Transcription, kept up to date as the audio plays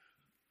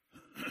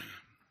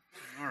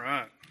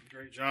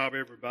Great job,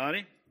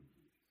 everybody.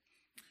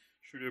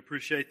 Sure do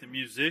appreciate the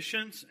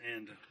musicians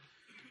and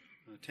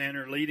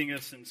Tanner leading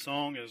us in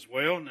song as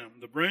well. Now,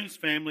 the Bruns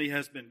family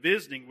has been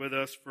visiting with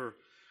us for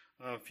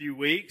a few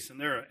weeks, and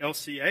they're an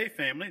LCA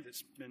family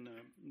that's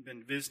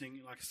been visiting,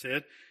 like I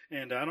said.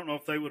 And I don't know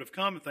if they would have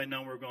come if they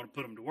known we were going to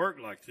put them to work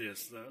like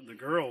this, the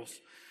girls.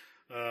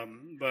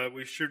 But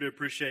we sure do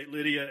appreciate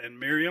Lydia and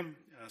Miriam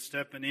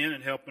stepping in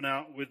and helping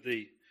out with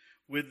the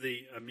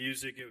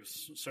music. It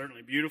was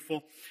certainly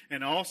beautiful.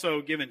 And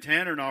also giving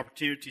Tanner an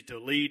opportunity to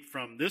lead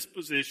from this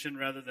position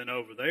rather than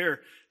over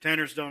there.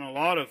 Tanner's done a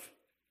lot of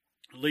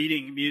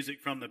leading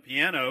music from the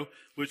piano,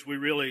 which we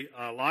really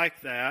like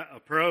that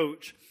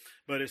approach.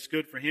 But it's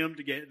good for him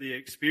to get the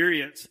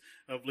experience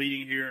of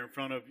leading here in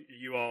front of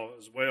you all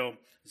as well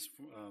as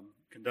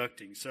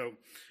conducting. So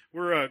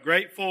we're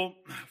grateful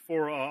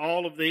for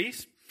all of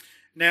these.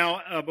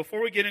 Now,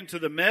 before we get into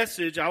the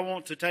message, I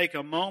want to take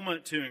a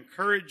moment to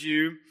encourage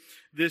you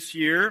this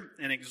year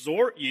and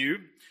exhort you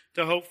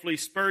to hopefully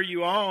spur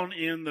you on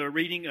in the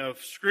reading of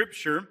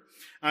Scripture.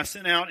 I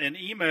sent out an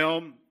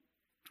email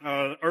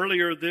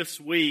earlier this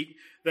week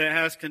that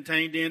has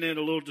contained in it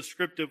a little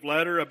descriptive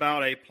letter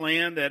about a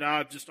plan that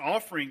I'm just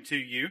offering to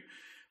you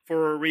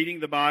for reading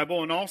the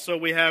Bible. And also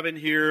we have in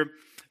here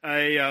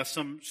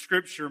some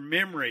Scripture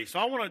memory. So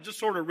I want to just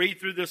sort of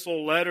read through this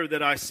little letter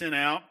that I sent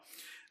out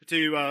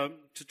to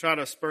try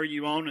to spur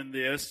you on in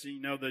this. You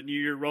know, the new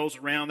year rolls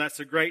around. That's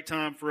a great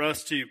time for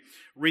us to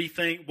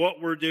rethink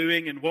what we're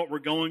doing and what we're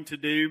going to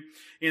do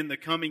in the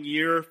coming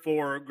year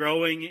for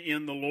growing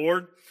in the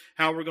Lord,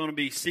 how we're going to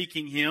be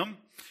seeking Him.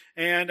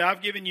 And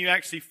I've given you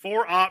actually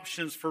 4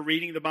 options for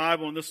reading the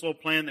Bible in this little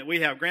plan that we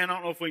have. Grant, I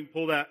don't know if we can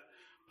pull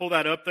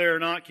that up there or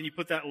not. Can you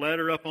put that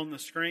letter up on the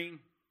screen?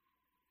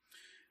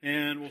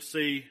 And we'll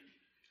see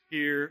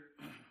here.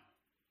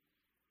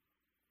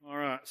 All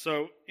right.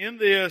 So in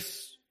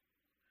this,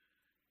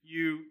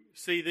 you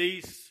see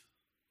these.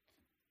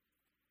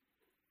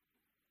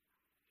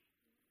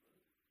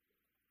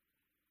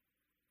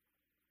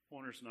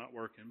 Pointer's not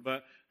working,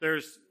 but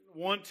there's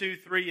 1, 2,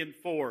 3, and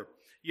 4.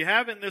 You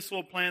have in this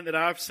little plan that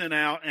I've sent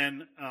out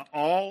an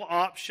all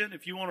option.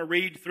 If you want to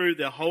read through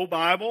the whole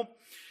Bible,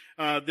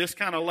 this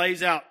kind of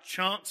lays out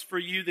chunks for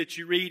you that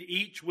you read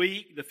each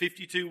week, the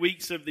 52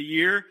 weeks of the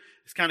year.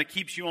 This kind of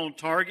keeps you on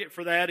target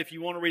for that if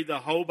you want to read the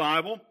whole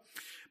Bible.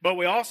 But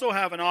we also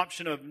have an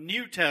option of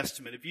New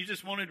Testament. If you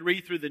just wanted to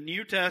read through the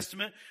New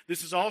Testament,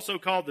 this is also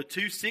called the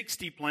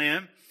 260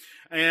 plan.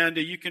 And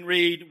you can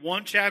read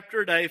 1 chapter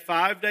a day,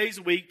 5 days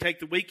a week,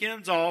 take the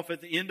weekends off. At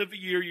the end of a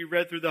year, you've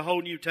read through the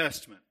whole New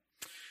Testament.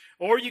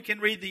 Or you can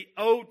read the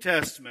Old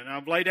Testament.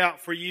 I've laid out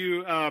for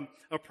you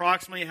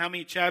approximately how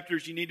many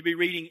chapters you need to be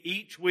reading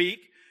each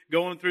week,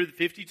 going through the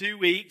 52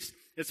 weeks.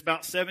 It's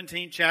about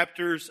 17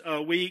 chapters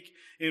a week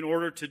in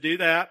order to do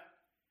that.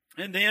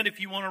 And then if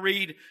you want to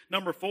read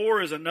number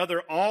 4 is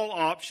another all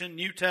option,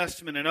 New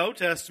Testament and Old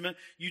Testament.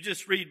 You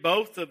just read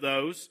both of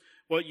those,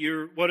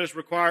 what is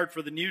required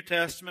for the New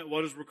Testament,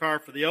 what is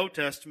required for the Old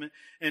Testament,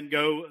 and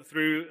go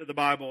through the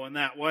Bible in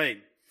that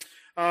way.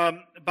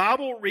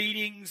 Bible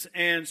readings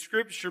and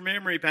Scripture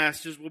memory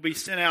passages will be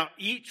sent out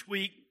each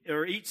week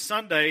or each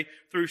Sunday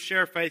through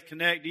Share Faith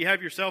Connect. Do you have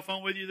your cell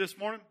phone with you this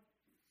morning?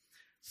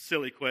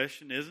 Silly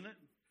question, isn't it?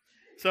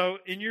 So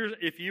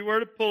if you were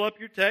to pull up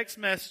your text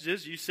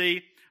messages, you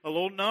see a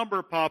little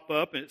number pop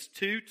up, and it's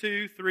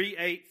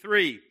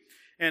 22383.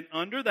 And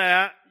under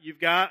that, you've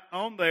got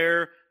on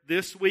there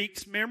this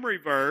week's memory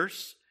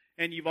verse,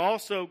 and you've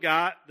also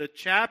got the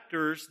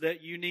chapters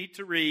that you need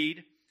to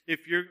read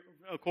if you're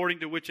according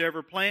to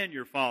whichever plan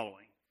you're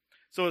following.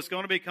 So it's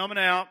going to be coming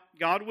out,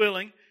 God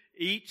willing,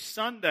 each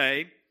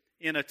Sunday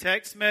in a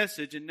text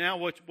message. And now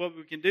what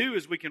we can do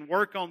is we can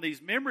work on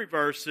these memory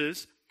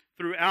verses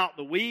throughout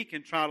the week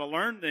and try to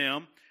learn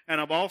them.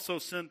 And I've also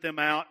sent them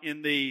out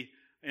in the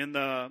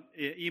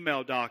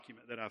email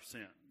document that I've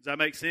sent. Does that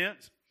make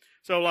sense?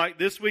 So like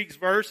this week's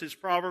verse is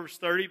Proverbs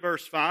 30,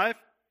 verse 5.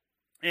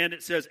 And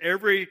it says,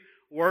 every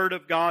word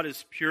of God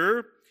is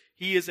pure.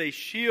 He is a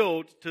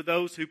shield to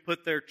those who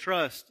put their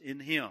trust in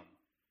Him.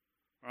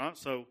 All right,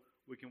 so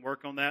we can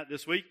work on that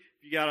this week.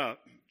 If you got a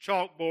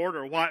chalkboard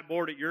or a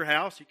whiteboard at your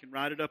house, you can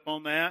write it up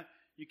on that.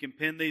 You can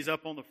pin these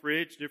up on the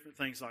fridge, different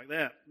things like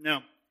that.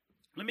 Now,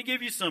 let me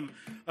give you some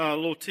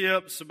little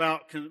tips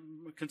about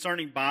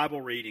concerning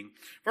Bible reading.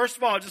 First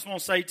of all, I just want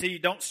to say to you,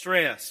 don't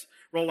stress.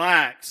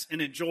 Relax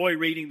and enjoy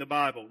reading the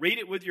Bible. Read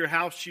it with your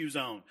house shoes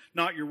on,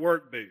 not your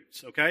work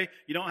boots, okay?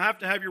 You don't have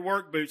to have your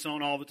work boots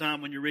on all the time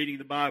when you're reading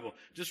the Bible.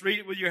 Just read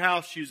it with your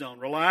house shoes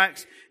on.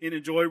 Relax and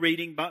enjoy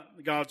reading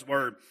God's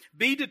Word.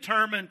 Be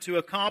determined to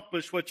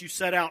accomplish what you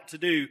set out to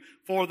do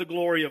for the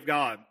glory of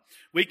God.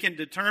 We can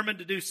determine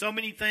to do so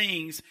many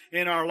things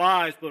in our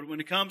lives, but when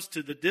it comes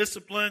to the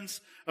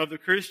disciplines of the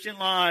Christian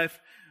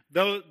life,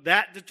 though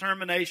that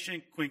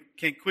determination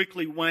can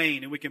quickly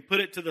wane, and we can put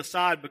it to the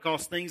side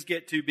because things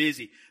get too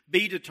busy.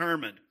 Be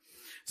determined.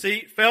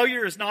 See,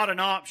 failure is not an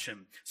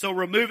option, so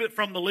remove it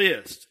from the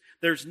list.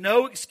 There's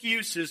no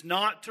excuses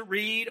not to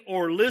read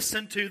or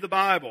listen to the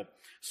Bible.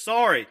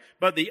 Sorry,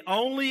 but the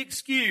only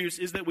excuse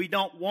is that we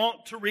don't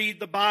want to read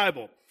the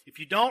Bible. If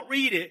you don't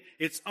read it,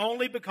 it's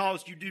only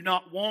because you do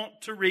not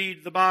want to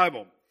read the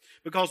Bible.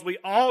 Because we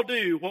all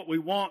do what we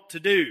want to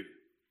do.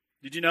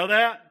 Did you know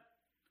that?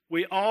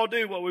 We all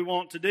do what we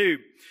want to do.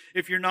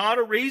 If you're not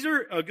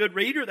a good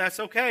reader, that's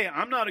okay.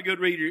 I'm not a good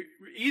reader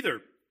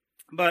either.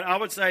 But I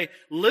would say,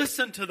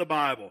 listen to the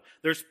Bible.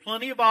 There's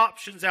plenty of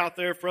options out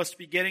there for us to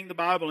be getting the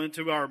Bible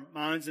into our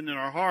minds and in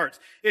our hearts.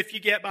 If you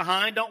get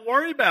behind, don't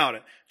worry about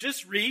it.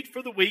 Just read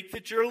for the week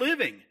that you're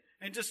living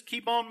and just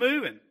keep on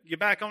moving. Get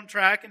back on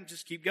track and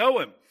just keep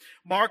going.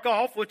 Mark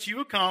off what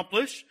you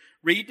accomplish.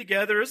 Read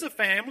together as a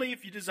family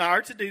if you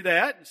desire to do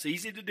that. It's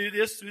easy to do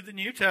this through the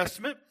New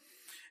Testament.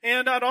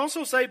 And I'd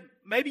also say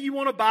maybe you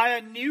want to buy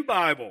a new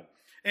Bible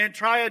and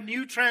try a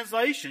new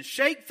translation.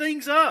 Shake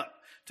things up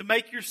to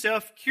make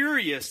yourself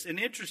curious and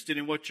interested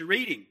in what you're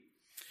reading.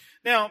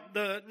 Now,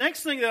 the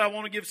next thing that I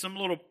want to give some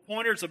little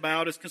pointers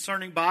about is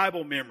concerning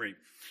Bible memory.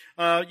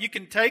 You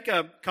can take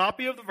a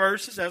copy of the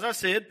verses, as I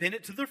said, pin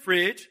it to the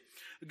fridge,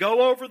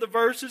 go over the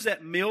verses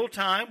at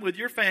mealtime with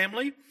your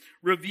family,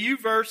 review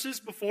verses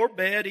before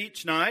bed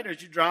each night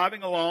as you're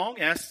driving along,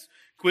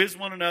 quiz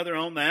one another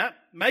on that.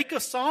 Make a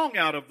song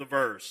out of the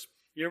verse.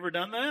 You ever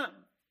done that?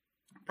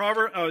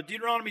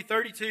 Deuteronomy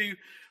 32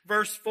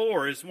 verse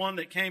 4 is one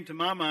that came to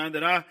my mind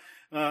that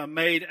I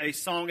made a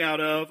song out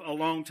of a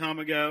long time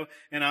ago,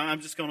 and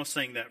I'm just going to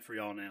sing that for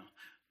y'all now.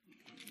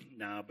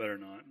 No, I better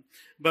not.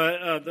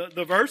 But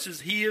the verse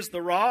is, He is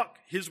the rock,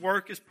 His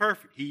work is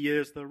perfect. He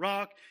is the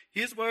rock,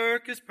 His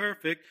work is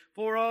perfect,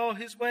 for all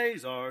His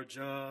ways are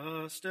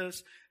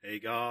justice. A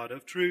God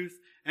of truth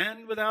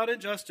and without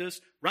injustice,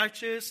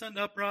 righteous and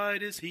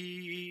upright is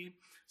He.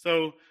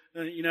 So,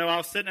 I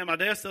was sitting at my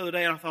desk the other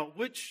day and I thought,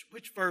 which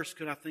verse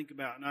could I think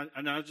about?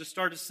 And I just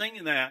started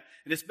singing that.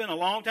 And it's been a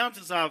long time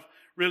since I've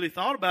really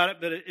thought about it,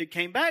 but it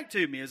came back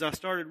to me as I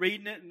started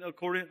reading it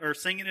and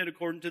singing it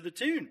according to the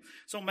tune.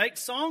 So make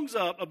songs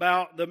up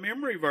about the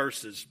memory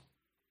verses.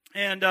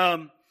 And,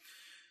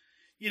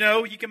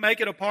 you can make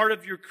it a part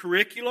of your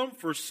curriculum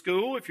for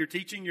school if you're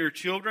teaching your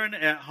children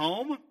at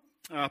home.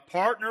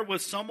 Partner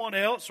with someone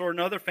else or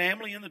another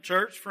family in the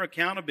church for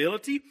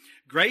accountability.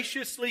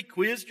 Graciously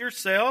quiz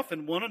yourself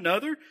and one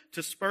another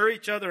to spur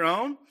each other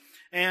on.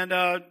 And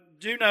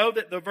do know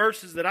that the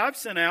verses that I've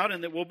sent out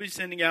and that we'll be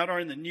sending out are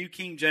in the New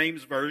King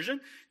James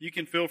Version. You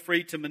can feel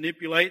free to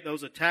manipulate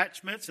those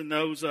attachments and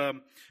those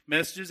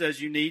messages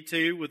as you need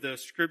to with the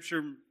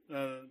scripture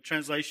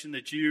translation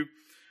that you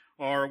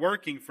are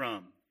working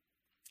from.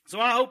 So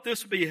I hope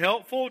this will be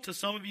helpful to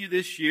some of you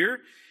this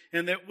year,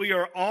 and that we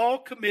are all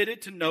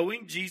committed to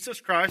knowing Jesus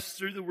Christ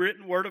through the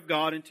written Word of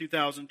God in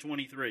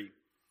 2023.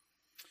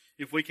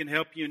 If we can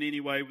help you in any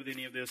way with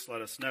any of this,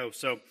 let us know.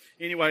 So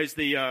anyways,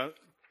 the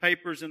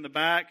papers in the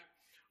back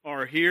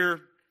are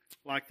here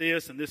like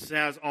this, and this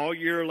has all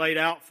year laid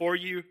out for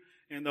you,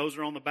 and those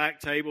are on the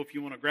back table if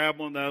you want to grab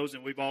one of those,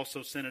 and we've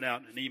also sent it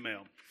out in an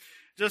email.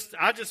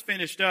 I just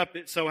finished up,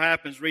 it so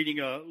happens, reading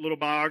a little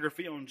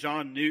biography on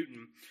John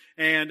Newton,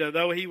 and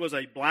though he was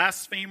a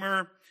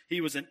blasphemer, he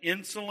was an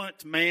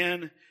insolent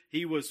man.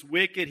 He was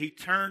wicked. He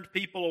turned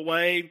people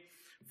away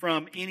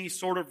from any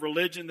sort of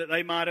religion that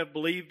they might have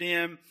believed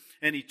in,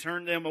 and he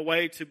turned them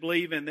away to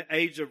believe in the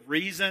age of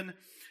reason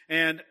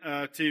and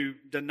to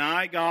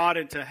deny God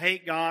and to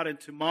hate God and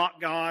to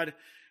mock God.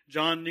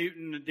 John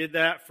Newton did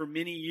that for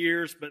many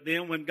years, but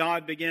then when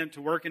God began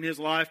to work in his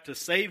life to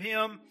save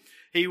him,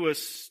 he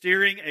was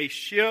steering a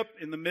ship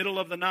in the middle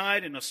of the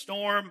night in a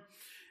storm,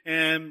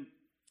 and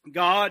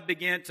God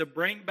began to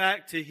bring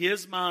back to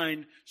his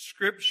mind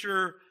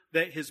scripture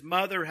that his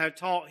mother had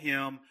taught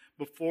him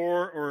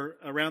before or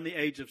around the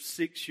age of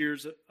 6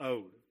 years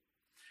old.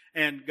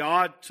 And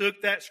God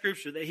took that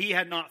scripture that he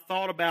had not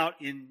thought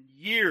about in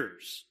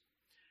years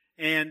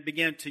and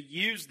began to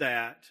use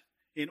that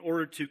in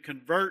order to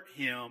convert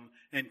him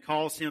and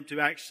cause him to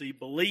actually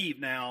believe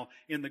now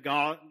in the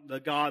God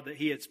that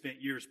he had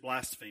spent years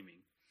blaspheming.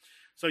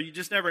 So you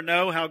just never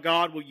know how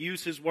God will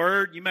use his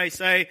word. You may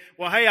say,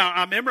 well, hey,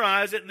 I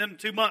memorized it, and then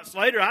 2 months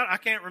later, I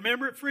can't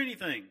remember it for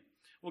anything.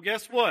 Well,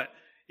 guess what?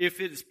 If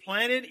it is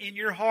planted in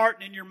your heart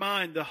and in your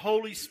mind, the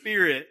Holy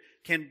Spirit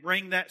can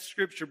bring that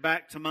scripture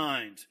back to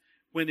mind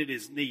when it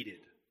is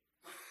needed.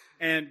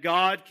 And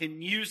God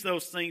can use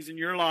those things in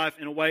your life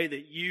in a way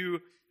that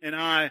you and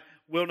I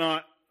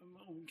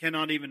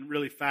cannot even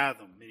really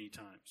fathom many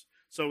times.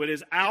 So it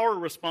is our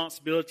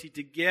responsibility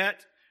to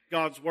get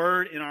God's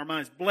word in our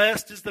minds.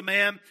 Blessed is the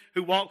man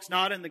who walks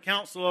not in the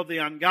counsel of the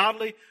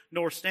ungodly,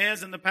 nor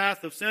stands in the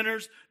path of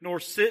sinners,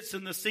 nor sits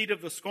in the seat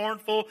of the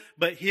scornful,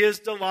 but his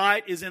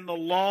delight is in the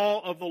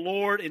law of the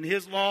Lord. In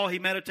his law he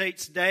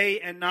meditates day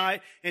and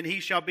night, and he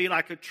shall be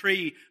like a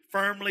tree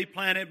firmly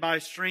planted by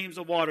streams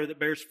of water that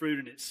bears fruit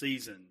in its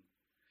season.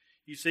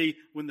 You see,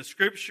 when the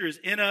scripture is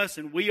in us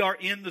and we are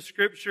in the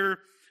scripture,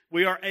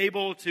 we are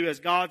able to,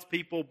 as God's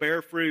people,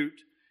 bear fruit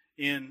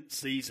in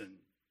season.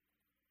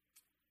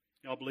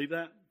 Y'all believe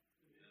that?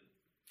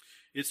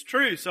 It's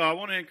true. So I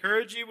want to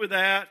encourage you with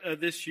that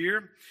this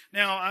year.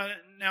 Now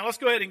let's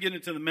go ahead and get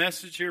into the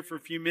message here for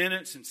a few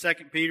minutes. In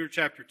 2 Peter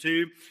chapter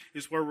 2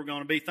 is where we're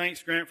going to be.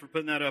 Thanks, Grant, for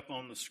putting that up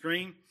on the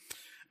screen.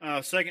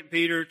 2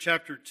 Peter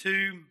chapter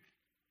 2.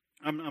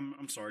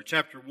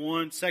 Chapter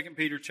 1. 2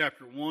 Peter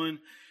chapter 1.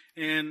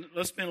 And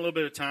let's spend a little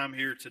bit of time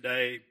here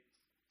today.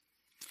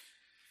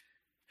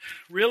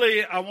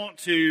 Really, I want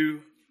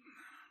to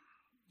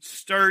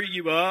stir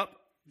you up,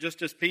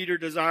 just as Peter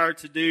desired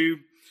to do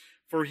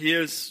for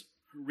his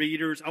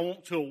readers. I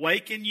want to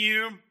awaken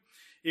you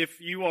if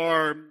you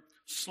are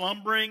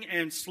slumbering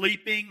and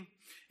sleeping,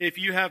 if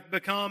you have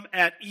become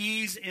at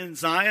ease in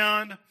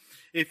Zion,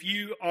 if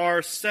you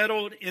are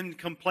settled in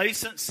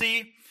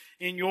complacency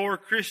in your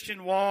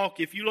Christian walk,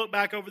 if you look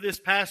back over this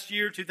past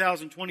year,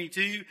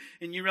 2022,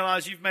 and you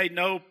realize you've made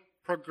no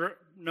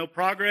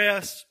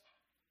progress,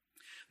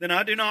 then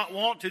I do not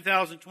want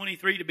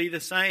 2023 to be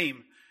the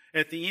same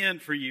at the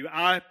end for you.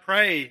 I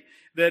pray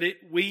that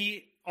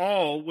we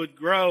all would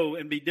grow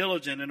and be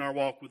diligent in our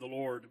walk with the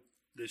Lord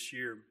this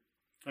year.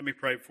 Let me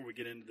pray before we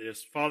get into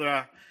this. Father,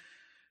 I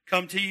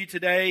come to you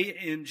today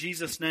in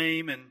Jesus'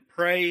 name and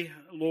pray,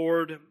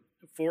 Lord,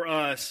 for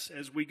us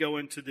as we go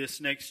into this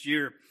next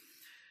year.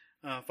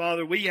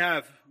 Father, we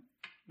have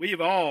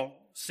all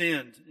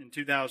sinned in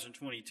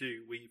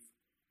 2022.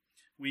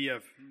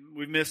 We've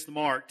missed the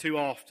mark too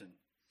often.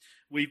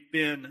 We've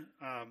been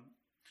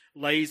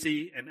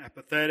lazy and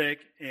apathetic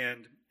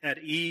and at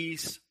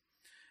ease.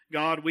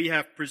 God, we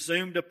have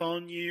presumed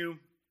upon you.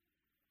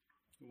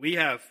 We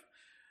have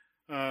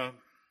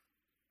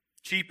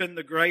cheapened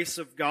the grace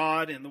of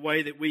God in the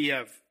way that we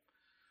have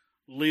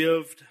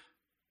lived.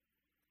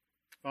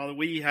 Father,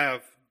 we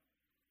have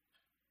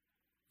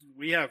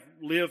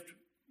lived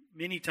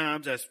many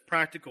times as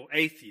practical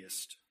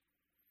atheists.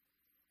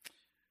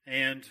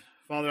 And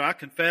Father, I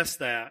confess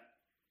that.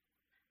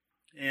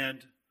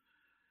 And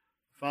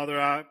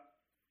Father,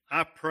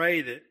 I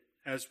pray that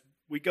as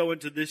we go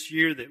into this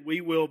year that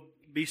we will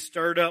be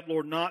stirred up,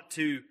 Lord, not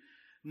to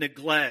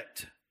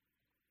neglect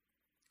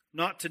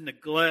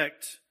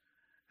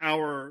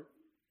our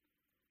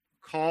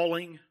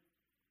calling,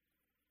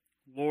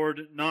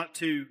 Lord, not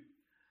to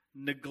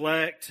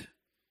neglect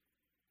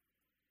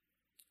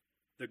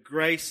the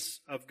grace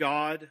of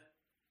God,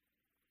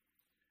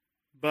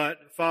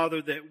 but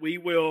Father, that we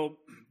will,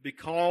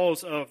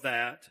 because of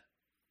that,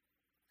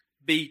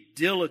 be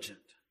diligent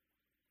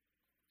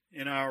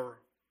in our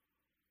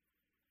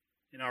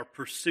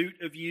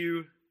pursuit of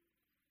you,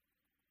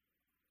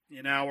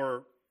 in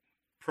our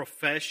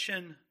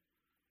profession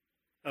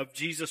of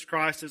Jesus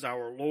Christ as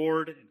our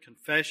Lord and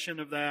confession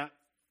of that.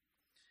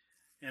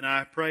 And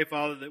I pray,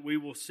 Father, that we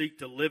will seek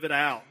to live it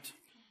out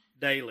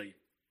daily.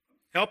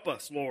 Help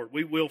us, Lord.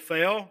 We will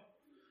fail.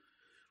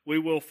 We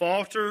will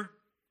falter.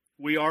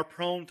 We are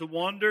prone to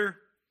wander.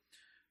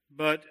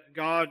 But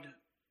God,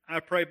 I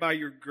pray by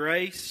your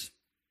grace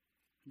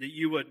that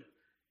you would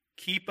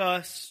keep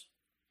us,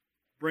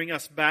 bring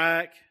us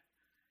back,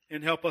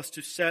 and help us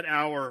to set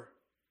our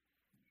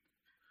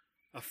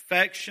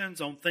affections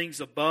on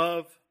things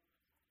above,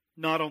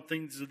 not on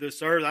things of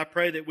this earth. I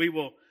pray that we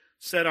will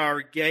set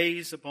our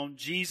gaze upon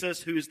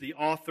Jesus, who is the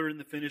author and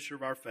the finisher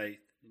of our faith.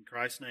 In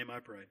Christ's name I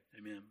pray.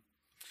 Amen.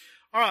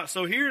 All right,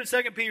 so here in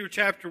 2 Peter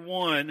chapter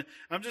 1,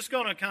 I'm just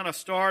going to kind of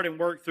start and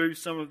work through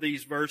some of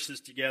these verses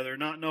together,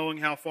 not knowing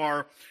how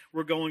far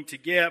we're going to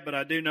get, but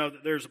I do know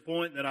that there's a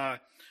point that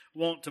I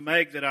want to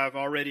make that I've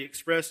already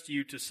expressed to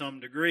you to some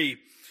degree.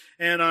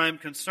 And I'm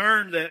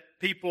concerned that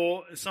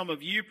people, some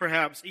of you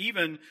perhaps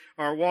even,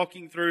 are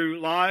walking through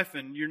life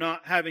and you're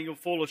not having a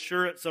full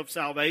assurance of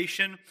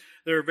salvation.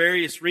 There are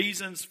various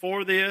reasons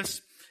for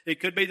this. It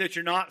could be that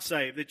you're not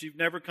saved, that you've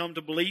never come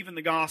to believe in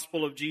the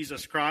gospel of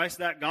Jesus Christ,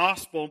 that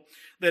gospel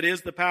that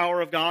is the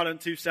power of God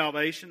unto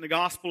salvation. The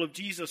gospel of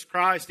Jesus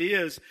Christ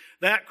is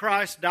that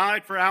Christ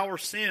died for our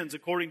sins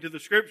according to the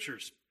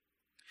Scriptures,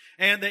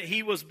 and that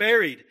He was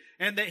buried,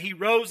 and that He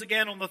rose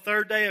again on the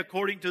third day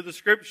according to the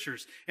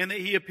Scriptures, and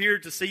that He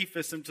appeared to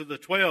Cephas and to the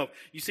 12.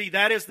 You see,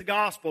 that is the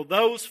gospel.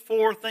 Those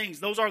four things,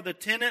 those are the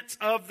tenets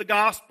of the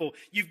gospel.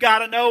 You've got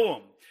to know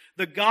them.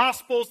 The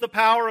gospel is the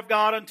power of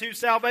God unto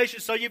salvation.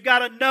 So you've got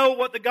to know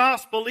what the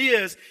gospel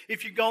is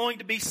if you're going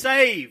to be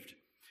saved.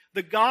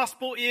 The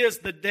gospel is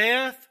the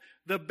death,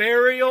 the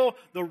burial,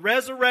 the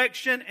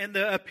resurrection, and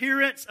the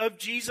appearance of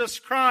Jesus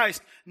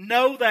Christ.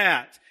 Know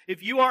that.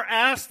 If you are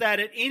asked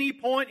that at any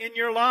point in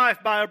your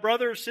life by a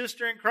brother or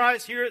sister in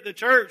Christ here at the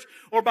church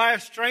or by a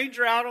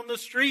stranger out on the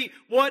street,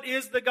 what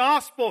is the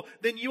gospel?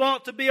 Then you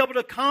ought to be able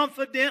to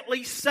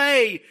confidently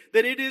say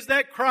that it is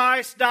that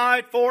Christ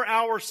died for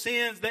our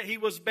sins, that He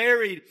was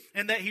buried,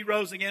 and that He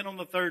rose again on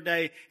the third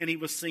day and He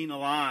was seen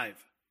alive.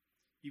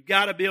 You've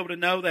got to be able to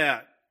know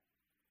that.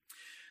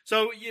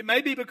 So it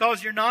may be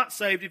because you're not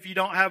saved if you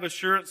don't have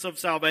assurance of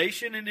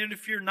salvation. And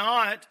if you're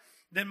not,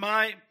 then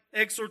my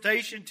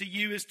exhortation to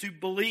you is to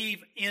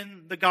believe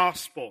in the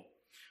gospel,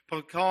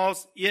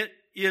 because it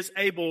is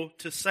able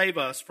to save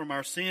us from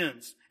our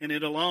sins, and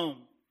it alone.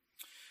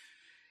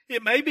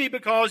 It may be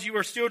because you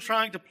are still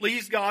trying to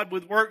please God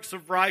with works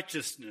of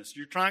righteousness.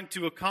 You're trying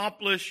to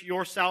accomplish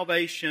your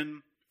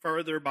salvation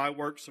further by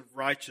works of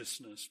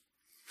righteousness.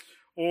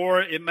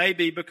 Or it may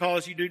be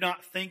because you do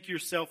not think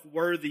yourself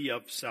worthy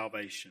of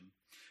salvation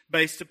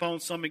based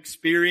upon some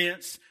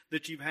experience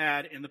that you've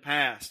had in the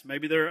past.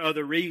 Maybe there are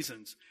other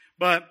reasons.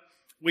 But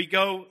we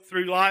go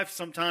through life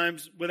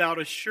sometimes without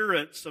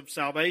assurance of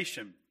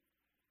salvation.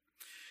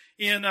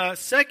 In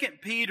 2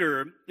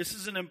 Peter, this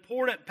is an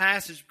important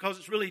passage because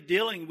it's really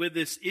dealing with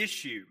this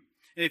issue.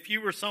 If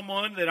you were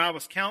someone that I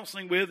was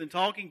counseling with and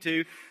talking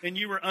to, and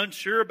you were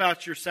unsure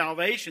about your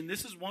salvation,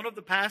 this is one of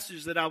the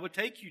passages that I would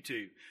take you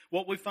to.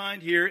 What we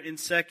find here in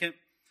 2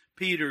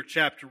 Peter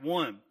chapter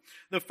 1.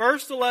 The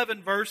first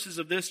 11 verses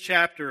of this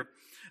chapter,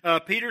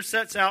 Peter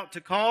sets out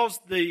to cause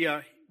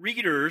the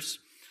readers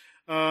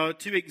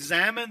to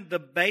examine the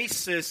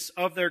basis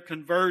of their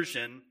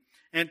conversion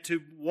and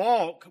to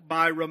walk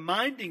by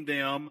reminding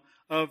them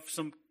of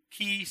some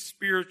key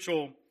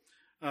spiritual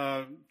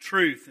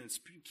truth and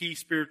key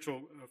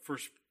spiritual for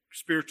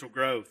spiritual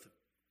growth.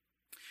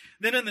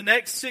 Then in the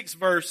next 6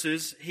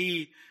 verses,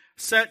 he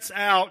sets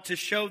out to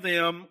show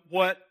them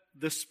what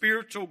the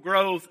spiritual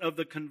growth of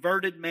the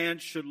converted man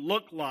should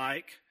look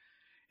like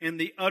and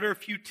the utter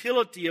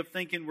futility of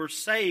thinking we're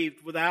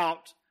saved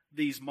without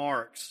these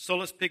marks. So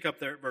let's pick up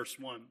there at verse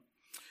 1.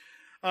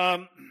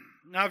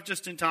 I've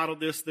just entitled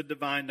this The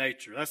Divine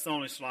Nature. That's the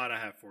only slide I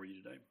have for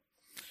you today.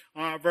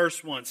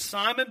 Verse 1.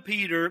 Simon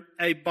Peter,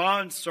 a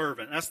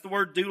bondservant. That's the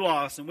word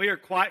doulos, and we are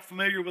quite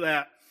familiar with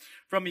that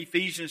from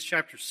Ephesians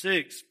chapter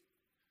 6.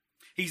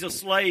 He's a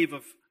slave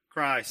of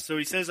Christ. So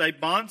he says a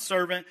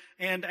bondservant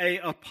and a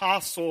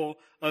apostle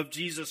of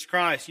Jesus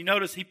Christ. You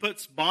notice he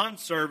puts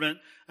bondservant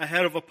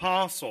ahead of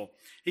apostle.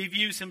 He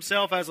views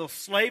himself as a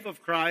slave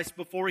of Christ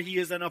before he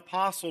is an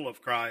apostle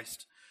of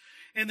Christ.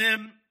 And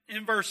then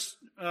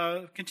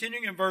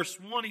continuing in verse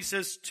 1, he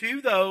says,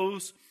 to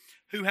those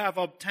who have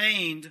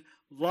obtained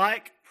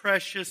like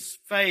precious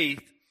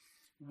faith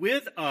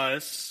with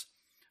us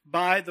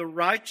by the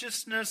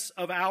righteousness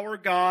of our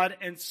God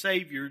and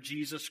Savior,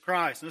 Jesus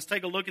Christ. Let's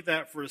take a look at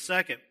that for a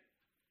second.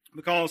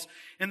 Because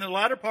in the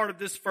latter part of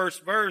this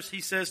first verse,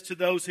 he says, to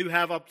those who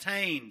have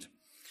obtained.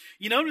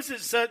 You notice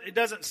it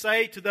doesn't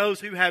say to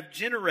those who have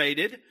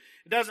generated.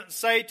 It doesn't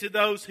say to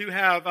those who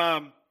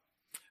have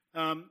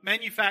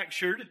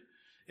manufactured.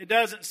 It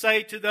doesn't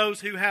say to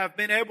those who have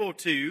been able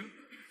to.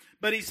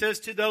 But he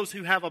says to those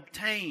who have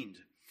obtained.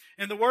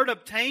 And the word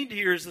obtained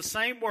here is the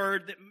same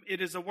word. It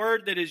is a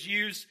word that is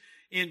used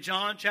in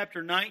John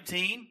chapter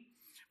 19,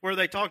 where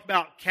they talked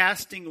about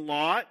casting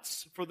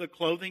lots for the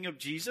clothing of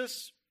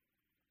Jesus.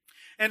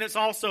 And it's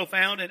also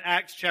found in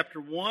Acts chapter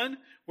 1,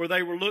 where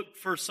they were looked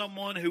for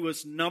someone who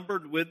was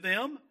numbered with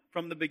them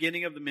from the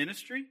beginning of the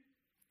ministry.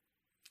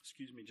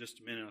 Excuse me just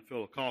a minute, I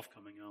feel a cough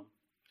coming on.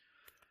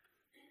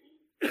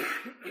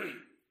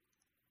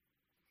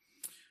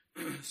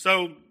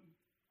 So,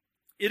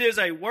 it is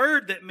a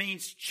word that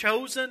means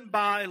chosen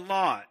by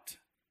lot.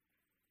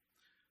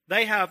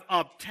 They have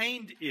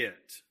obtained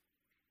it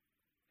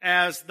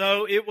as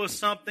though it was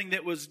something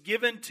that was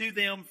given to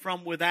them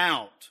from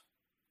without.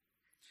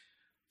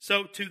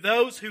 So to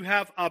those who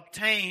have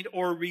obtained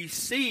or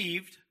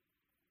received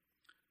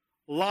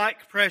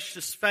like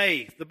precious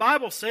faith. The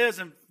Bible says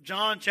in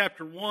John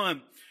chapter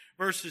 1,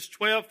 verses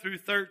 12 through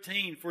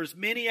 13, for as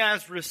many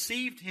as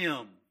received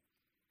him,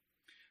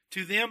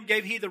 to them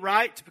gave he the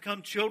right to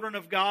become children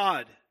of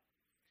God,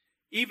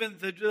 even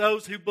to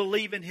those who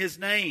believe in his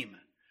name,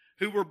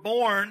 who were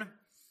born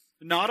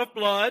not of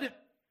blood,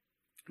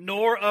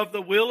 nor of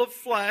the will of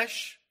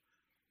flesh,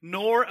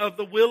 nor of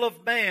the will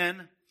of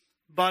man,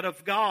 but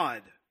of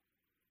God.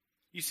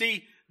 You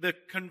see, the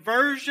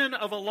conversion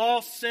of a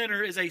lost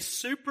sinner is a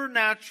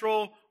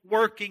supernatural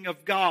working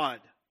of God,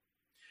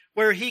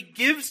 where he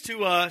gives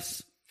to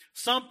us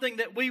something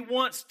that we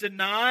once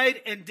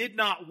denied and did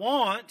not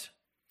want,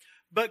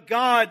 but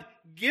God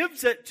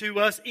gives it to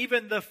us,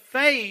 even the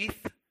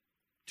faith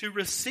to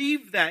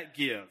receive that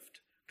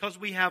gift, because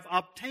we have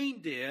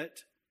obtained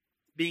it,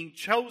 being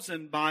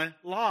chosen by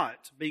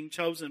Lot, being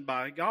chosen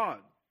by God.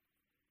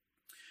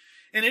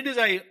 And it is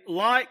a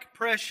like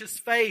precious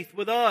faith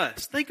with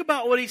us. Think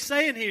about what he's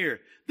saying here.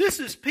 This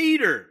is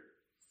Peter.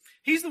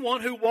 He's the one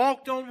who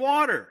walked on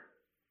water.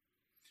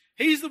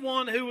 He's the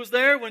one who was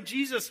there when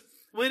Jesus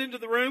went into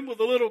the room with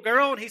the little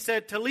girl and he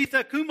said,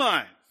 Talitha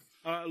Kumai,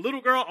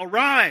 little girl,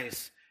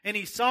 arise. And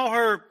he saw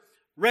her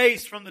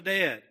raised from the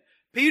dead.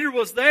 Peter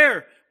was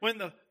there when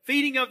the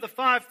feeding of the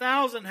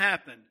 5,000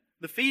 happened,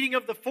 the feeding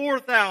of the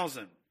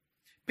 4,000.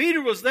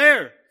 Peter was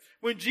there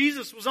when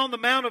Jesus was on the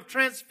Mount of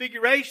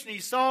Transfiguration. He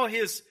saw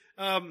his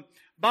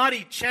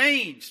body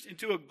changed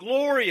into the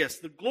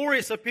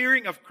glorious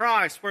appearing of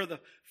Christ, where the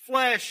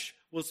flesh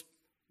was,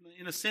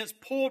 in a sense,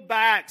 pulled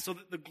back so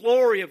that the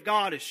glory of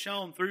God is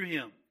shown through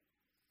him.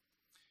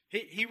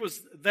 He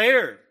was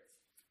there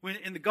when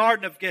in the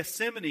Garden of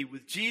Gethsemane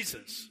with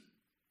Jesus.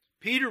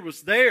 Peter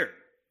was there.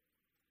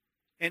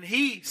 And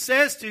he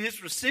says to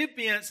his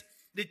recipients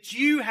that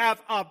you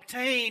have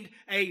obtained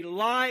a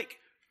like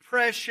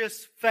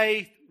precious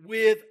faith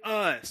with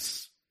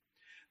us.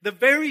 The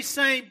very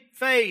same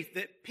faith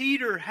that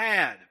Peter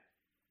had,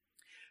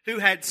 who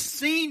had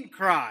seen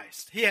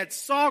Christ. He had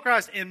saw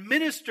Christ and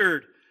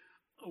ministered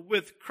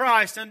with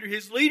Christ under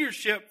his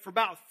leadership for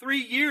about 3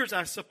 years,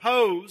 I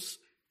suppose.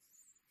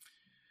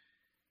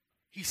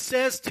 He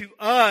says to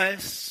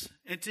us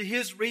and to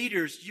his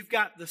readers, you've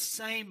got the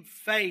same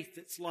faith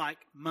that's like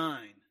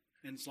mine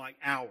and it's like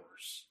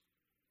ours.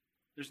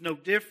 There's no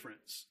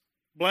difference.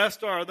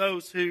 Blessed are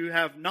those who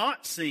have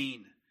not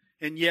seen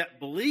and yet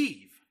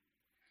believe,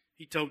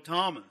 he told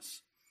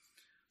Thomas.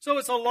 So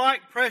it's a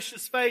like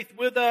precious faith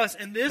with us,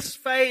 and this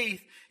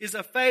faith is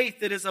a faith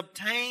that is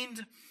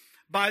obtained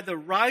by the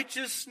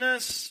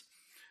righteousness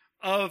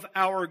of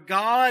our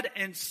God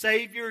and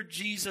Savior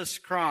Jesus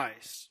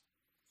Christ.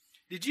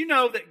 Did you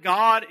know that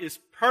God is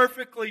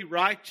perfectly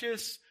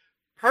righteous,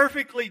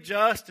 perfectly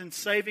just in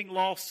saving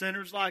lost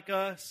sinners like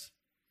us?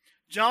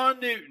 John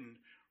Newton,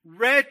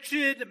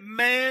 wretched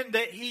man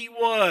that he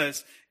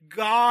was,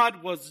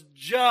 God was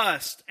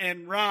just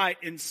and right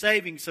in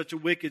saving such a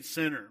wicked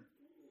sinner.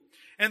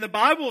 And the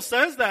Bible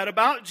says that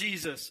about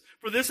Jesus.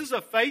 For this is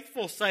a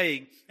faithful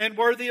saying and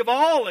worthy of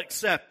all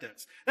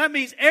acceptance. That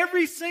means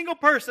every single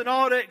person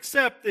ought to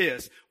accept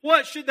this.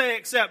 What should they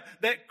accept?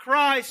 That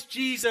Christ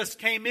Jesus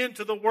came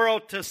into the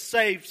world to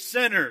save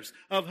sinners,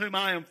 of whom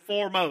I am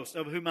foremost,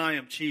 of whom I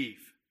am chief.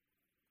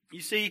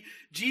 You see,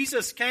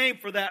 Jesus came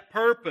for that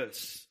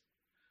purpose.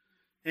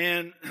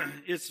 And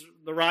it's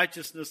the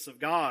righteousness of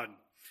God.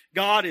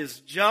 God is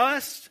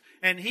just,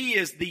 and He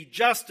is the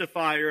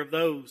justifier of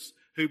those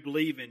who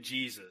believe in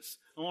Jesus.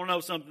 I want to know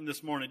something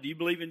this morning. Do you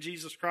believe in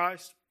Jesus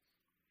Christ?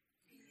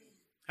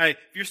 Hey,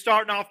 if you're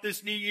starting off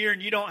this new year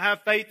and you don't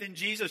have faith in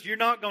Jesus, you're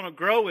not going to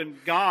grow in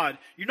God.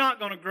 You're not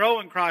going to grow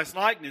in Christ's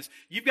likeness.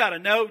 You've got to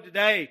know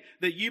today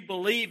that you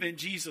believe in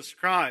Jesus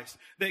Christ.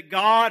 That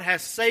God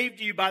has saved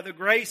you by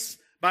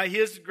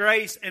His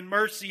grace and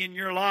mercy in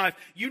your life.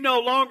 You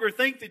no longer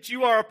think that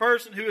you are a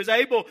person who is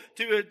able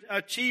to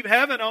achieve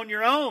heaven on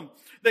your own.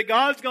 That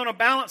God's going to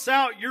balance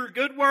out your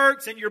good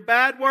works and your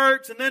bad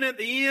works, and then at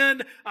the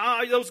end,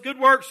 those good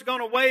works are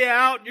going to weigh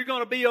out and you're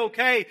going to be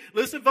okay.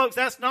 Listen, folks,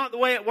 that's not the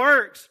way it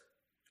works.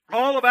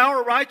 All of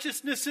our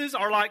righteousnesses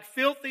are like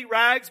filthy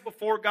rags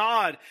before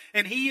God,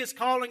 and He is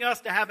calling us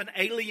to have an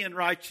alien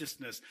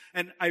righteousness,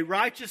 and a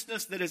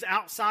righteousness that is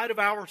outside of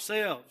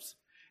ourselves.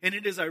 And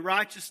it is a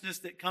righteousness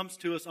that comes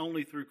to us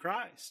only through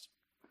Christ.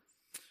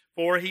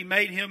 For He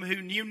made Him who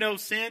knew no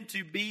sin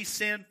to be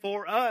sin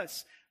for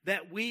us,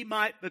 that we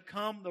might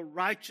become the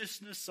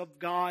righteousness of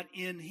God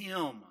in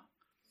Him.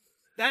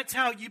 That's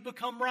how you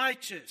become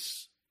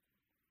righteous.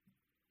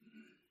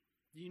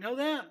 Do you know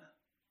that?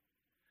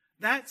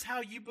 That's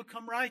how you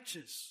become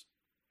righteous.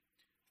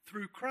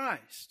 Through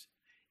Christ.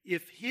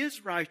 If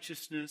His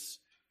righteousness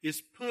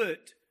is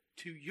put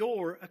to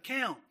your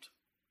account.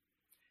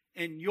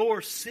 And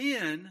your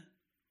sin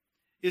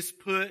is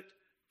put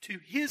to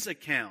His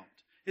account.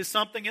 It's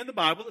something in the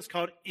Bible that's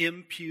called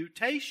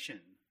imputation.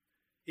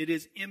 It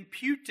is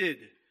imputed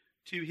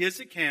to His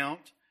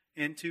account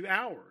and to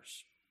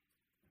ours.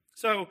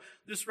 So,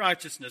 this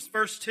righteousness.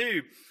 Verse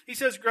 2, he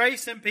says,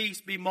 grace and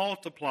peace be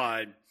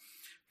multiplied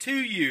to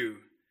you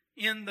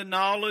in the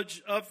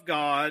knowledge of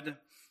God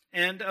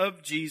and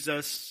of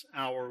Jesus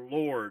our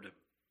Lord.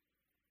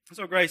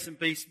 So, grace and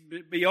peace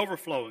be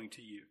overflowing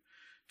to you.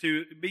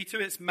 To be to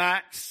its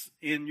max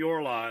in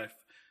your life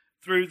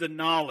through the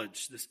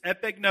knowledge, this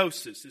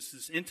epignosis,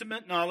 this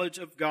intimate knowledge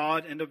of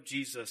God and of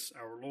Jesus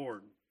our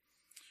Lord.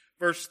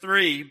 Verse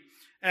 3,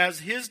 as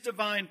His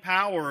divine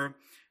power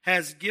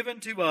has given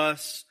to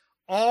us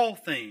all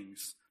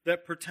things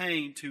that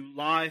pertain to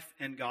life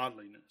and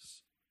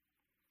godliness,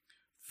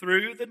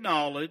 through the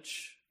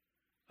knowledge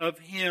of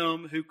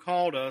Him who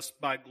called us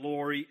by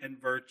glory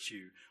and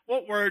virtue.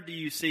 What word do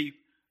you see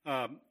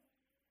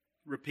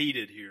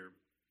repeated here?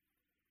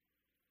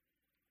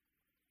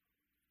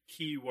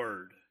 Key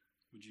word,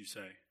 would you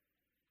say?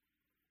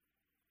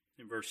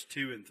 In verse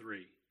 2 and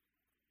 3.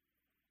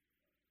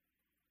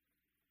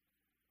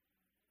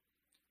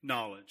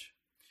 Knowledge.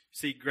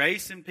 See,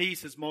 grace and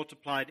peace is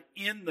multiplied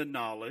in the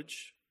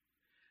knowledge.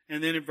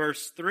 And then in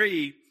verse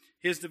 3,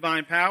 His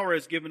divine power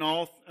has given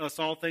us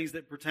all things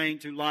that pertain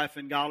to life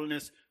and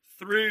godliness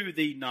through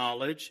the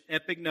knowledge,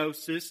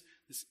 epignosis,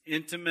 this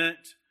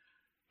intimate,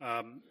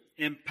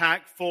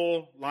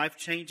 impactful,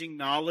 life-changing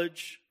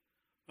knowledge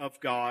of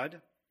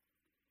God.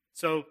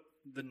 So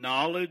the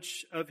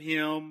knowledge of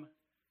Him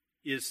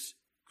is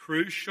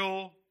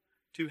crucial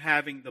to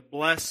having the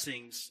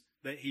blessings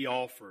that He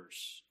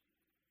offers.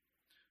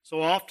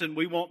 So often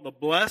we want the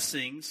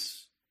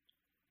blessings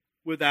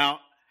without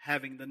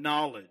having the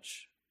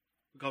knowledge,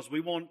 because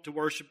we want to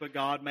worship a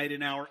God made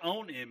in our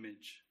own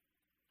image,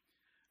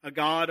 a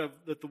God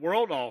that the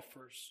world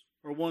offers,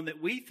 or one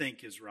that we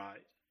think is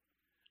right.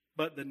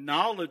 But the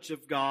knowledge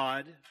of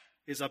God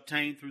is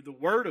obtained through the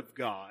Word of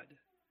God.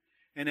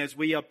 And as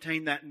we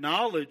obtain that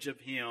knowledge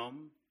of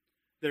Him,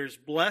 there's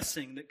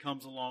blessing that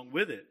comes along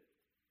with it.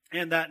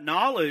 And that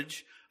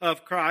knowledge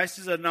of Christ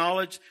is a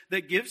knowledge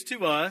that gives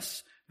to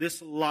us this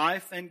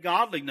life and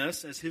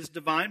godliness as His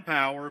divine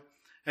power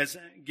has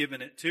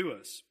given it to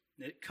us.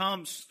 It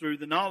comes through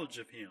the knowledge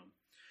of Him,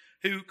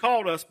 who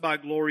called us by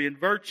glory and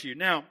virtue.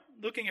 Now,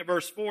 looking at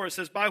verse 4, it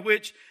says, by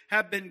which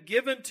have been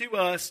given to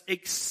us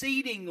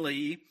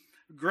exceedingly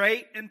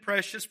great and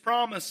precious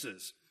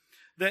promises,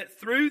 that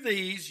through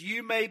these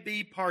you may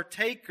be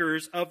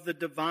partakers of the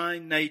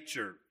divine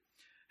nature,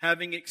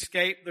 having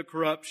escaped the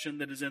corruption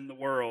that is in the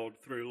world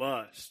through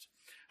lust.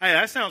 Hey,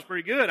 that sounds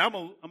pretty good. I'm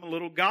a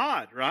little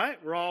God, right?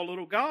 We're all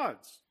little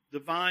gods.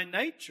 Divine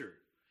nature.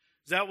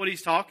 Is that what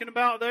he's talking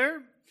about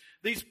there?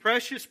 These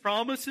precious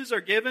promises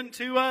are given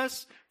to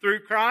us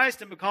through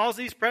Christ, and because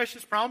these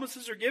precious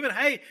promises are given,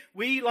 hey,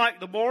 we, like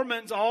the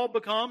Mormons, all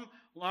become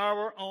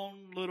our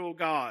own little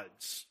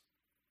gods.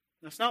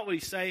 That's not what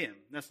he's saying.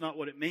 That's not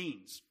what it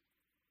means.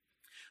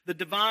 The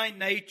divine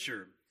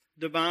nature.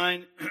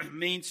 Divine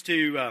means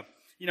to,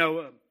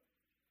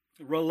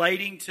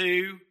 relating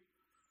to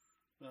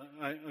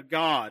a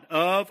God.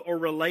 Of or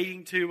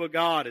relating to a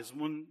God is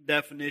one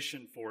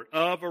definition for it.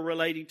 Of or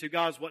relating to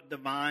God is what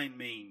divine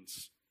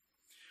means.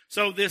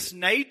 So this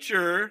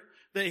nature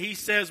that he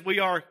says we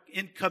are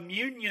in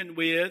communion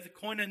with,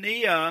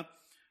 koinonia,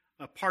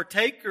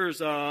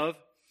 partakers of,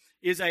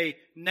 is a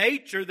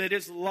nature that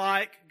is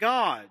like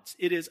God's.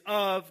 It is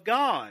of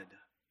God.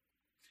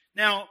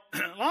 Now,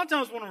 a lot of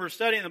times when we're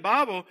studying the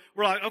Bible,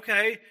 we're like,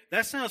 okay,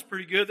 that sounds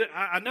pretty good.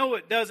 I know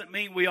it doesn't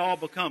mean we all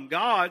become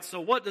gods, so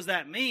what does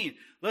that mean?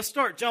 Let's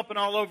start jumping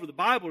all over the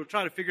Bible to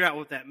try to figure out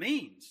what that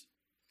means.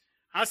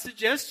 I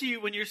suggest to you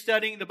when you're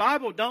studying the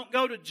Bible, don't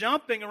go to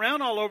jumping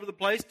around all over the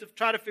place to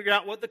try to figure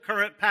out what the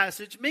current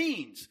passage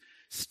means.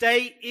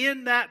 Stay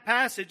in that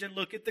passage and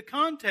look at the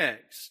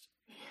context.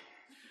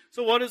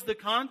 So what is the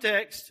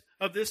context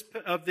of this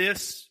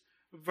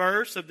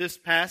verse, of this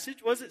passage?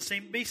 What does it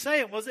seem to be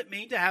saying? What does it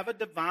mean to have a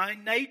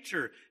divine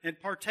nature and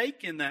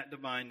partake in that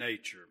divine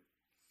nature?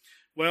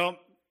 Well,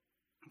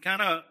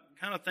 kind of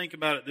think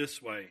about it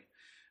this way.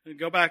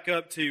 Go back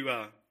up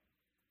to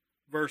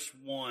verse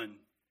 1.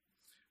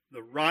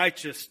 The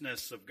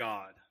righteousness of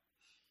God.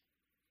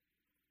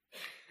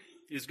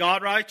 Is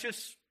God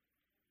righteous?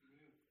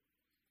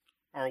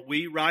 Are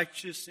we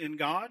righteous in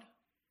God?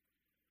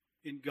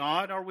 In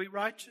God, are we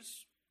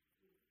righteous?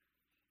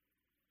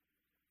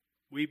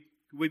 We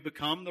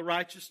become the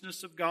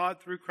righteousness of God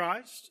through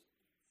Christ.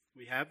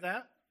 We have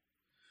that.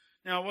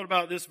 Now, what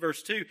about this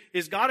verse 2?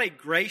 Is God a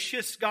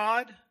gracious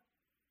God?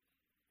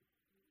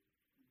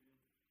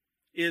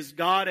 Is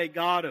God a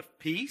God of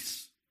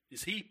peace?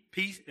 Is He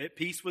at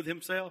peace with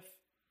Himself?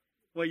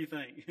 What do you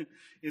think?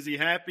 Is He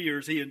happy, or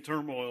is He in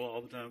turmoil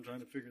all the time trying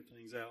to figure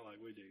things out like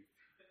we do?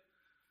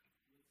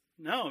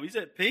 No, He's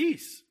at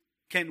peace.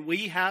 Can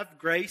we have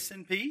grace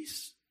and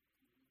peace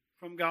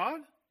from God?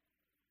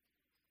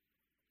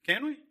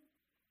 Can we?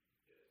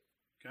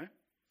 Okay.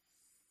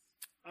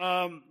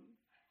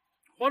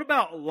 What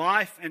about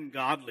life and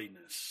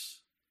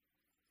godliness?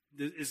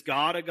 Is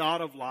God a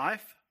God of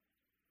life?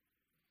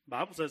 The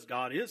Bible says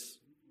God is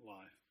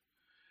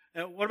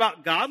life. What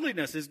about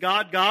godliness? Is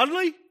God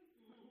godly?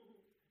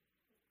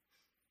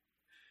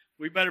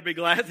 We better be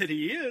glad that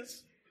He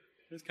is.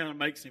 This kind of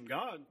makes Him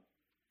God.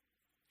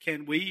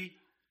 Can we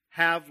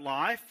have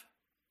life?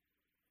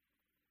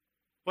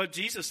 What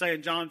did Jesus say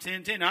in John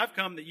 10:10? I've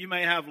come that you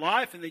may have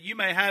life and that you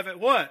may have it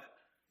what?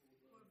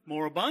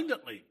 More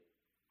abundantly.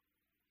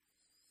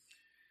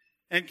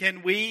 And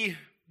can we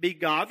be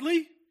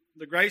godly?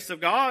 The grace of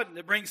God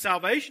that brings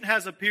salvation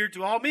has appeared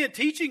to all men,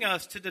 teaching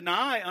us to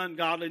deny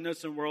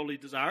ungodliness and worldly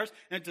desires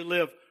and to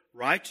live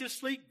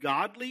righteously,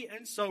 godly,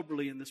 and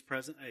soberly in this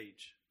present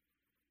age.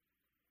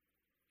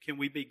 Can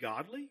we be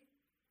godly?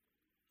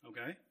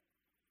 Okay.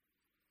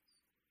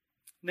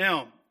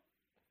 Now,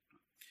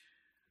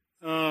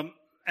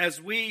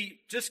 as we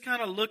just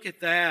kind of look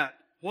at that,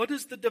 what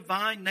does the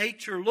divine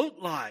nature look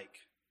like?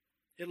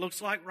 It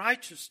looks like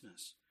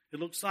righteousness. It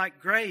looks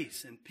like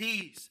grace and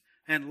peace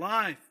and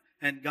life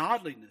and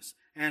godliness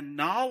and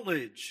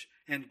knowledge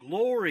and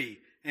glory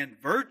and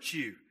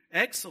virtue,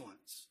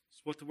 excellence.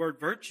 That's what the word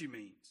virtue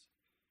means.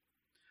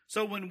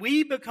 So when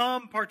we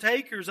become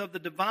partakers of the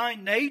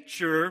divine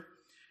nature,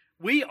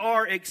 we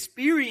are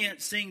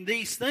experiencing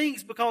these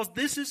things because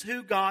this is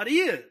who God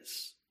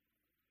is.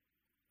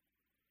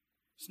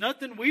 It's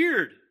nothing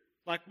weird,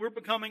 like we're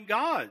becoming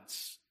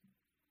gods.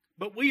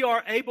 But we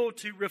are able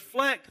to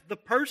reflect the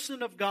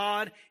person of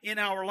God in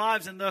our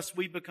lives, and thus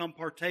we become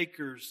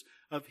partakers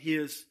of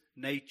His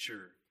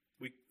nature.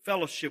 We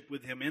fellowship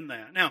with Him in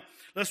that. Now,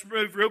 let's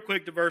move real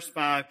quick to verse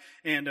 5,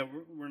 and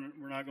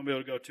we're not going to be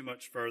able to go too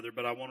much further,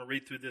 but I want to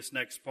read through this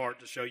next part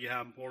to show you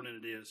how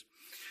important it is.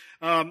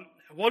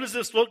 What does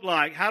this look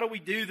like? How do we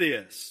do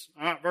this?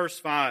 All right, verse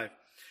 5.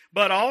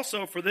 But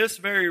also for this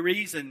very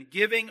reason,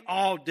 giving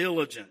all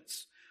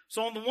diligence.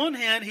 So on the one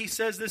hand, he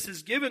says this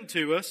is given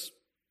to us.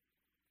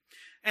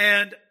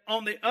 And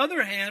on the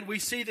other hand, we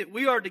see that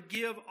we are to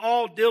give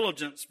all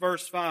diligence,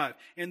 verse 5.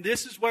 And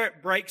this is where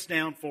it breaks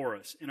down for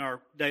us in our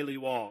daily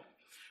walk.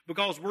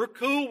 Because we're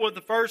cool with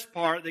the first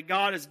part, that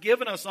God has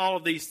given us all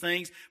of these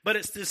things, but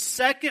it's the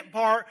second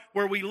part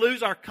where we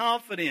lose our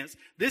confidence.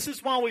 This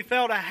is why we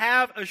fail to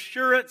have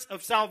assurance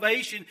of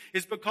salvation,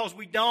 is because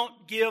we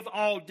don't give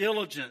all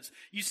diligence.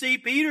 You see,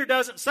 Peter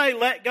doesn't say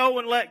let go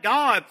and let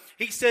God.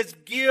 He says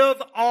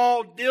give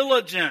all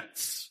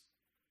diligence.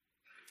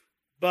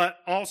 But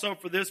also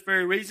for this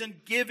very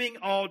reason, giving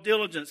all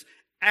diligence.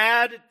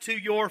 Add to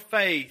your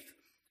faith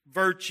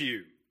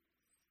virtue.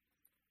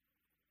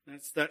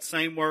 That's that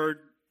same word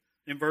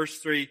in verse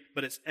 3,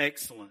 but it's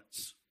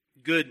excellence,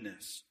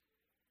 goodness.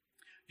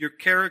 Your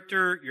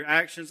character, your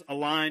actions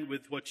align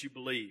with what you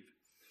believe.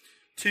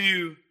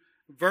 To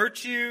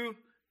virtue,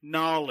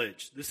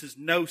 knowledge. This is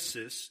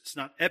gnosis. It's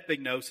not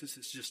epignosis.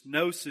 It's just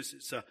gnosis.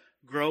 It's a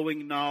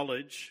growing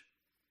knowledge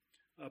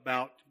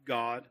about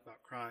God,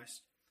 about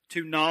Christ.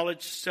 To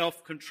knowledge,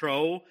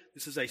 self-control.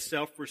 This is a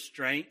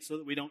self-restraint so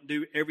that we don't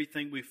do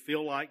everything we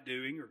feel like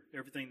doing or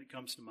everything that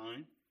comes to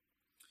mind.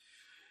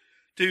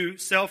 To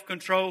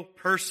self-control,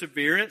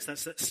 perseverance.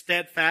 That's that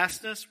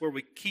steadfastness where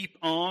we keep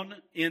on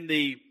in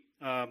the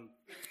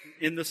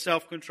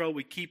self-control.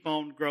 We keep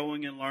on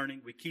growing and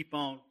learning. We keep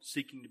on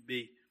seeking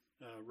to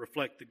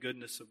reflect the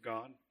goodness of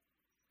God.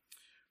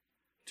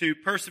 To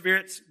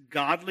perseverance,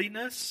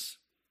 godliness,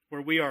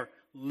 where we are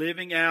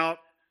living out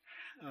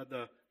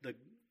the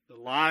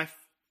life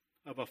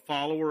of a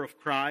follower of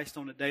Christ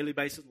on a daily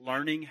basis,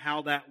 learning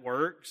how that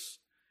works.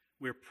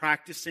 We're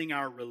practicing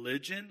our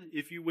religion,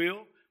 if you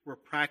will. We're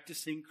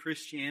practicing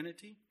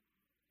Christianity.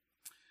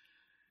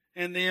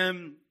 And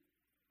then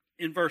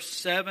in verse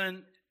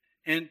 7,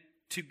 and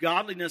to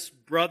godliness,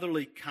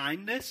 brotherly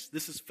kindness.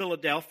 This is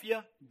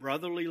Philadelphia,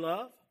 brotherly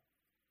love.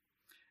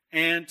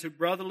 And to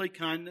brotherly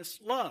kindness,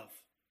 love.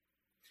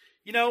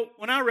 You know,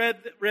 when I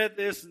read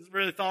this and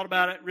really thought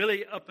about it,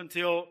 really up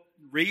until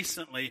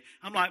recently,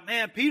 I'm like,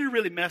 man, Peter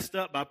really messed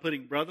up by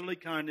putting brotherly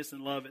kindness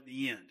and love at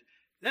the end.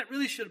 That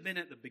really should have been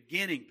at the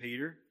beginning,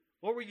 Peter.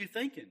 What were you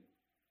thinking?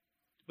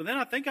 But then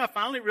I think I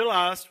finally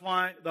realized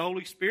why the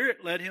Holy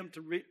Spirit led him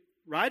to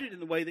write it in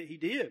the way that he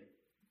did.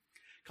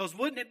 Because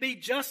wouldn't it be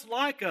just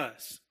like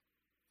us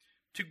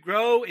to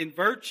grow in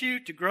virtue,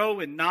 to grow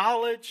in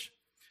knowledge,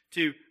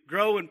 to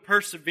grow in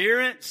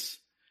perseverance,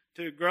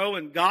 to grow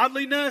in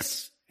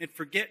godliness, and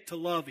forget to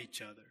love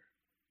each other?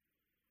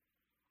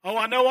 Oh,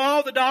 I know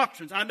all the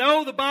doctrines. I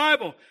know the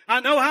Bible.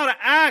 I know how to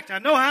act. I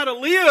know how to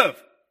live.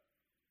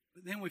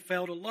 But then we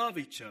fail to love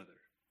each other.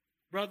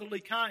 Brotherly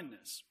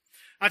kindness.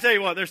 I tell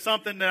you what, there's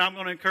something that I'm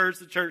going to encourage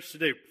the church to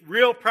do.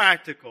 Real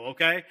practical,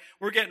 okay?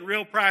 We're getting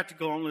real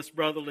practical on this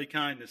brotherly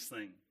kindness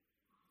thing.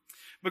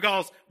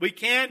 Because we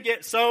can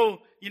get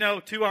so,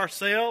 to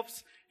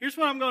ourselves. Here's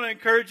what I'm going to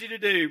encourage you to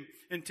do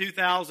in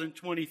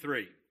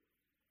 2023.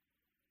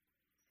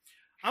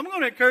 I'm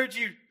going to encourage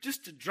you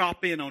just to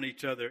drop in on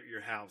each other at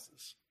your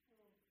houses.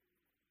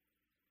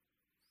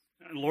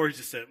 And Lori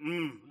just said,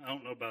 I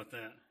don't know about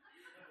that.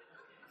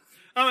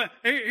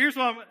 Here's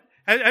what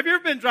have you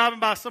ever been driving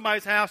by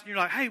somebody's house and you're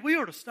like, hey, we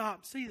ought to stop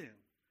and see them?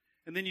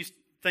 And then you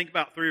think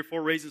about 3 or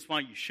 4 reasons why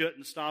you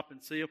shouldn't stop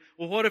and see them.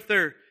 Well, what if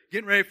they're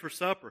getting ready for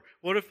supper?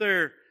 What if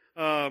they're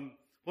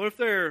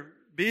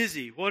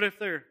busy? What if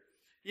they're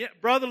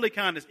brotherly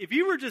kindness? If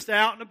you were just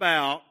out and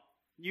about,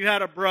 you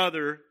had a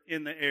brother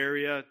in the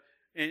area,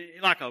 and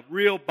like a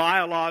real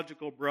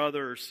biological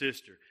brother or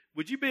sister,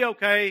 would you be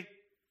okay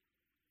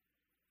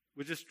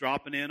with just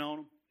dropping in on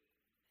them?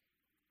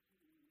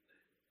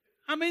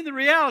 I mean, the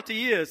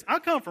reality is, I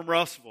come from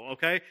Russellville,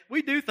 okay?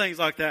 We do things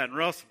like that in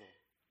Russellville.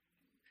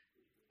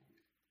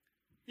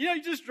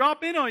 You just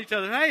drop in on each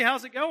other. Hey,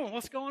 how's it going?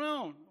 What's going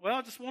on? Well,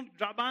 I just want to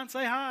drop by and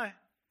say hi.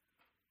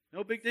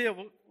 No big deal.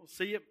 We'll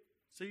see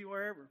you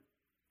wherever.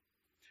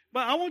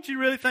 But I want you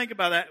to really think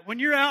about that. When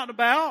you're out and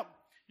about,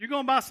 you're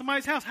going by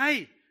somebody's house.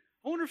 Hey,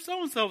 I wonder if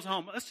so-and-so's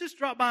home. Let's just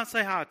drop by and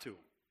say hi to them.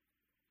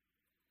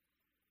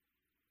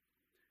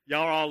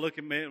 Y'all are all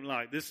looking at me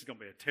like, this is going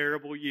to be a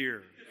terrible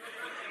year.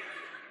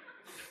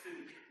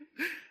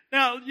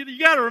 Now, you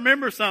got to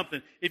remember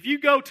something. If you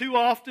go too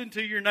often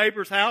to your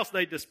neighbor's house,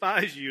 they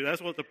despise you.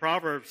 That's what the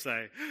Proverbs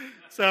say.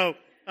 So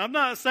I'm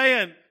not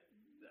saying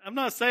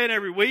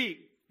every week.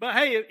 But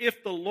hey,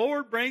 if the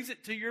Lord brings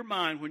it to your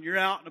mind when you're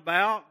out and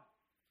about,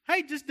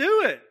 hey, just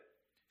do it.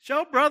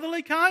 Show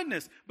brotherly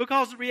kindness.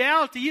 Because the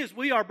reality is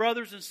we are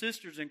brothers and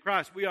sisters in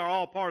Christ. We are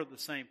all part of the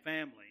same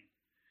family.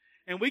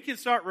 And we can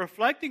start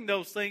reflecting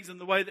those things in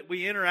the way that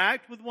we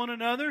interact with one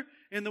another,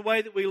 in the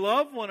way that we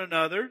love one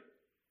another,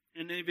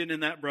 and even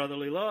in that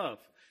brotherly love.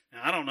 Now,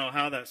 I don't know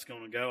how that's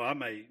going to go. I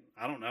may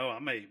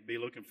be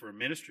looking for a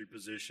ministry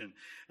position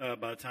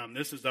by the time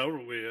this is over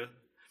with.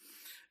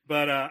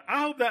 But I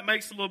hope that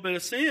makes a little bit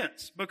of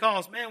sense.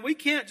 Because, man, we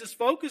can't just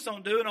focus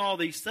on doing all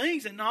these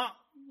things and not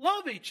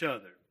love each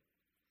other.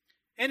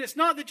 And it's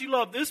not that you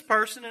love this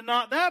person and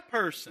not that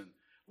person.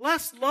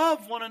 Let's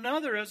love one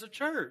another as a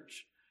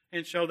church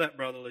and show that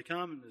brotherly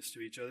kindness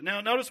to each other.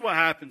 Now, notice what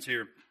happens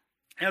here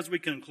as we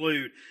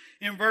conclude.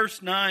 In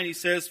verse 9, he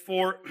says,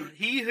 for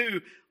he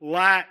who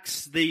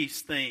lacks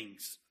these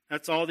things,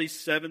 that's all these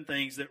 7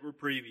 things that were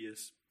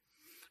previous.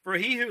 For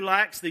he who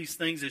lacks these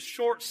things is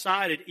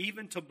short-sighted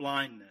even to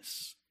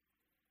blindness,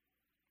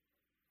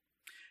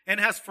 and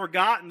has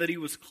forgotten that he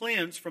was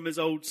cleansed from his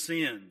old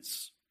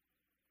sins.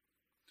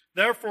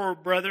 Therefore,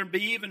 brethren,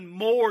 be even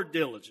more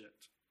diligent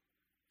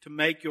to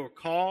make your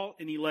call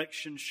and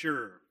election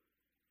sure.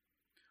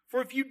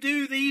 For if you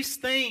do these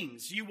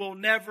things, you will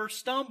never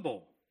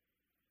stumble.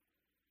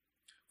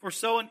 For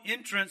so an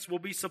entrance will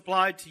be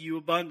supplied to you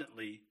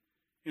abundantly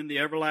in the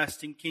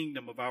everlasting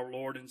kingdom of our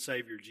Lord and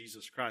Savior,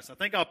 Jesus Christ. I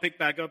think I'll pick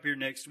back up here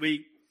next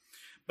week.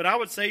 But I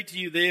would say to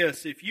you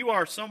this: if you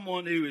are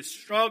someone who has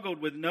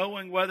struggled with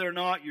knowing whether or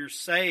not you're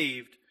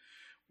saved,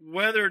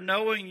 whether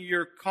knowing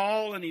your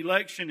call and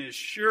election is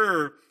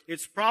sure,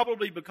 it's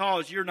probably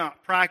because you're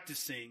not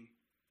practicing.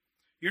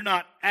 You're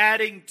not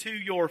adding to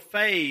your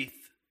faith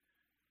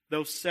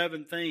those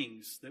 7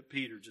 things that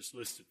Peter just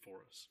listed for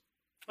us.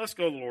 Let's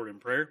go to the Lord in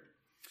prayer.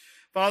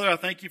 Father, I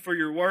thank you for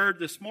your word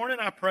this morning.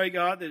 I pray,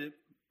 God, that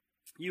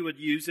you would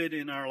use it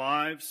in our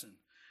lives. And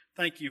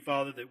thank you,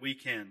 Father, that we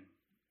can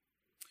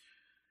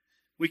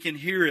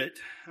hear it.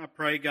 I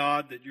pray,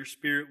 God, that your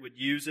Spirit would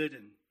use it,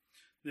 and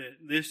that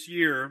this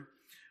year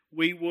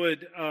we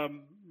would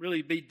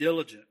really be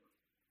diligent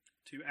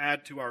to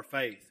add to our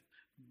faith.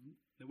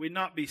 That we'd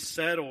not be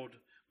settled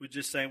with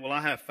just saying, well,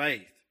 I have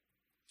faith.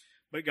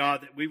 But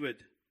God, that we would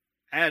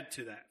add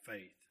to that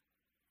faith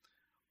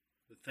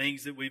the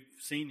things that we've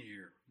seen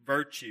here: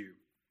 virtue,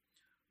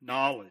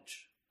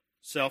 knowledge,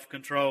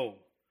 self-control,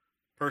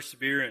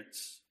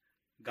 perseverance,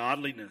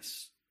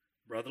 godliness,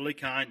 brotherly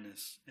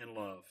kindness, and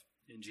love.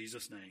 In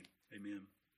Jesus' name, amen.